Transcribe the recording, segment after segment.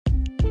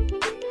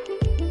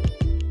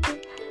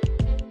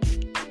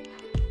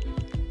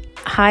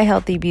Hi,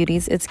 Healthy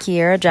Beauties. It's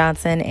Kiera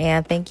Johnson,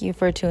 and thank you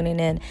for tuning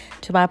in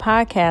to my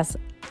podcast,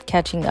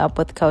 Catching Up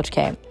with Coach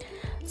K.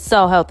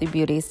 So, Healthy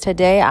Beauties,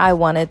 today I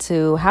wanted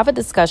to have a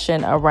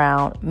discussion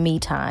around me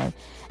time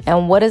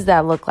and what does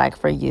that look like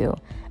for you?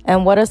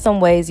 And what are some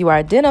ways you are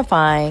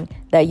identifying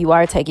that you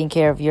are taking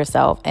care of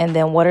yourself? And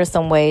then what are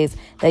some ways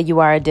that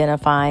you are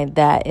identifying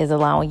that is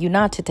allowing you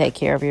not to take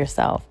care of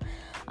yourself?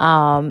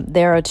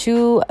 There are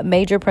two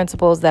major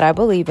principles that I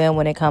believe in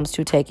when it comes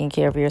to taking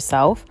care of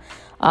yourself.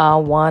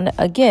 One,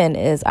 again,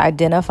 is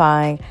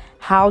identifying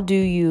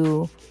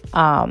identifying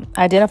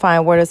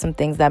what are some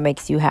things that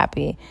makes you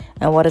happy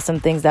and what are some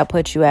things that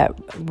put you at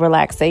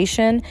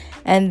relaxation.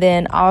 And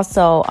then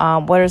also,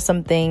 what are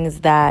some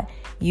things that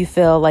you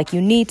feel like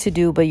you need to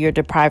do, but you're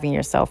depriving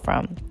yourself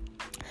from.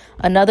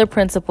 Another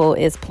principle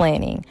is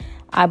planning.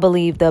 I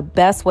believe the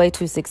best way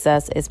to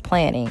success is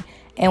planning.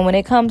 And when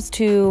it comes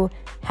to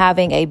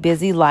having a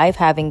busy life,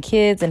 having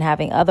kids and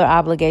having other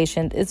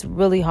obligations, it's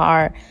really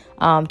hard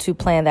to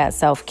plan that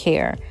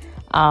self-care.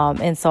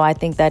 And so I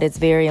think that it's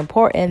very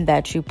important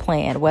that you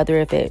plan, whether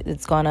if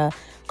it's going to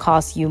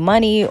cost you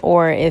money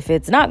or if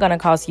it's not going to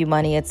cost you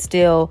money, it's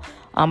still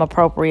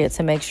appropriate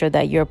to make sure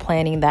that you're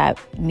planning that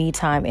me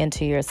time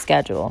into your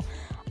schedule.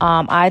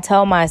 I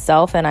tell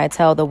myself and I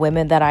tell the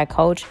women that I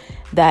coach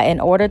that in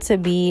order to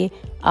be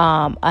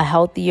a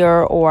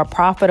healthier or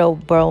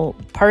profitable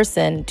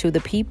person to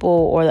the people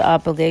or the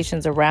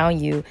obligations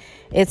around you,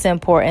 it's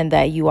important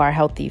that you are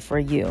healthy for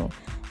you.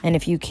 And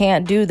if you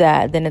can't do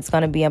that, then it's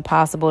going to be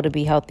impossible to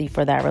be healthy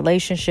for that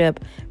relationship,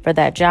 for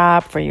that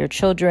job, for your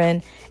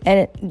children.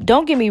 And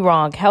don't get me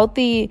wrong,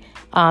 healthy,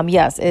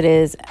 yes, it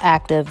is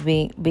active,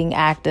 being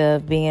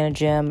active, being in a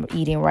gym,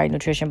 eating right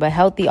nutrition, but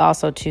healthy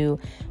also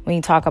too.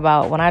 When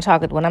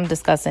I'm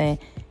discussing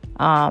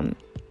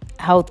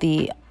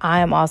healthy, I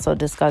am also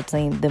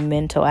discussing the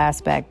mental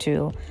aspect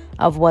too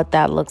of what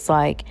that looks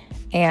like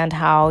and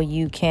how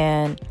you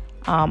can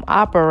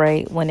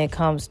operate when it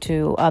comes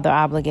to other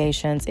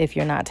obligations if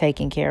you're not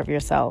taking care of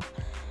yourself.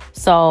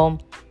 So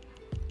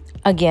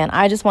again,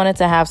 I just wanted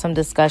to have some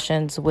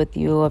discussions with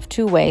you of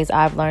two ways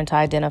I've learned to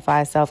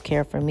identify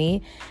self-care for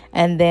me,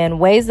 and then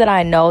ways that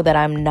I know that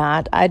I'm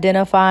not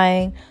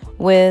identifying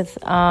with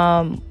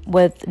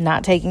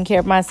not taking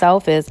care of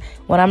myself is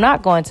when I'm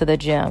not going to the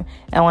gym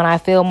and when I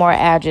feel more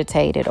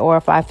agitated or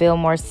if I feel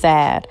more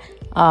sad.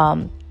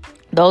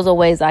 Those are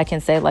ways I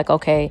can say like,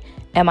 okay,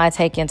 am I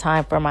taking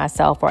time for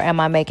myself or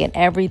am I making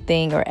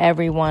everything or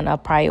everyone a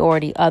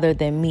priority other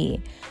than me?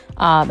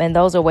 And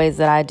those are ways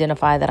that I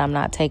identify that I'm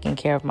not taking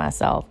care of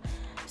myself.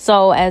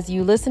 So as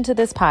you listen to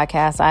this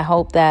podcast, I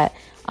hope that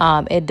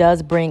it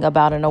does bring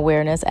about an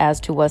awareness as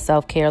to what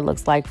self-care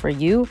looks like for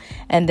you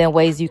and then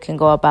ways you can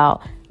go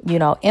about,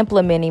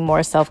 implementing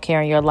more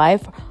self-care in your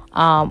life.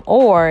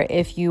 Or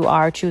if you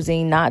are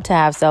choosing not to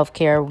have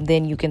self-care,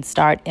 then you can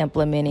start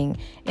implementing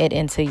it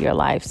into your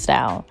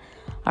lifestyle.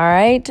 All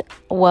right.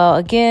 Well,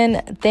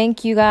 again,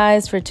 thank you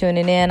guys for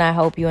tuning in. I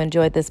hope you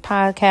enjoyed this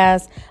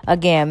podcast.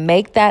 Again,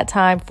 make that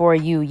time for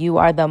you. You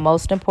are the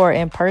most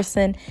important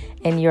person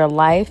in your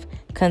life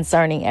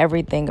concerning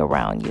everything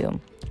around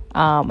you.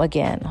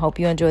 Again, hope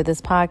you enjoyed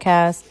this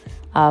podcast.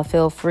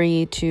 Feel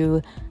free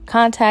to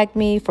contact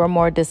me for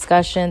more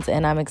discussions,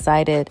 and I'm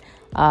excited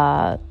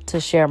to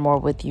share more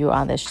with you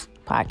on this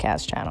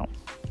podcast channel.